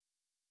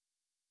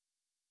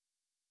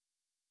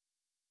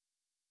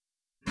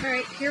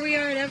Alright, here we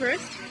are at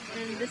Everest,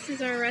 and this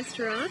is our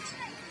restaurant.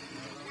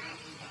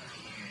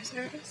 Here's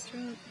our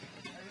restaurant.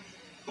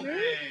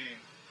 Hey,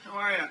 how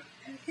are you?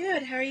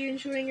 Good, how are you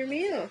enjoying your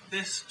meal?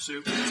 This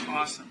soup is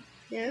awesome.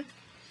 Yeah?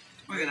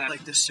 Look at that, I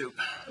like this soup.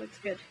 Looks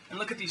good. And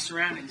look at these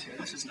surroundings here,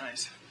 this is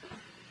nice.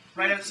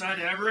 Right outside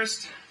of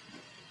Everest.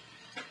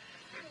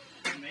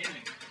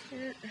 Amazing.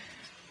 Yeah.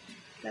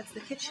 That's the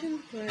kitchen.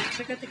 Want to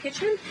check out the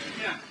kitchen?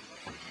 Yeah.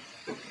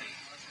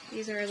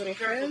 These are our little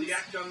Careful, friends. the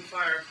yak on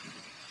fire.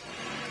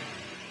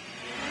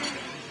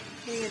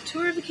 Getting a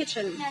tour of the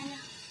kitchen. Really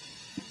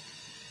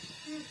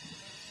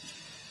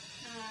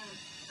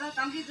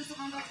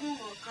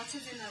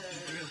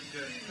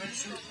good.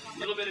 A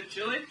little bit of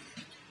chili.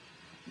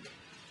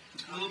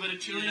 A little bit of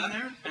chili in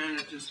there,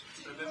 and just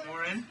a bit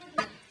more in.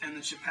 And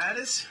the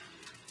chapatis.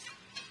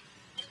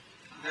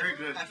 Very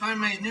good. I find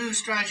my new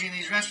strategy in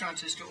these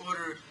restaurants is to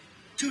order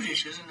 2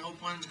 dishes and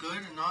hope one's good,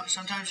 and not.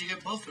 Sometimes you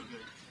get both are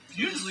good.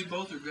 Usually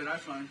both are good, I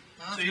find.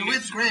 Well, if you're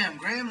with Graham,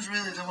 Graham's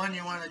really the one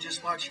you want to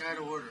just watch how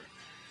to order.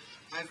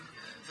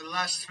 For the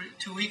last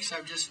 2 weeks,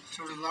 I've just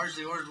sort of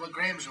largely ordered what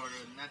Graham's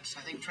ordered, and that's,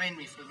 I think, trained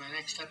me for my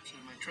next steps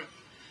in my trip.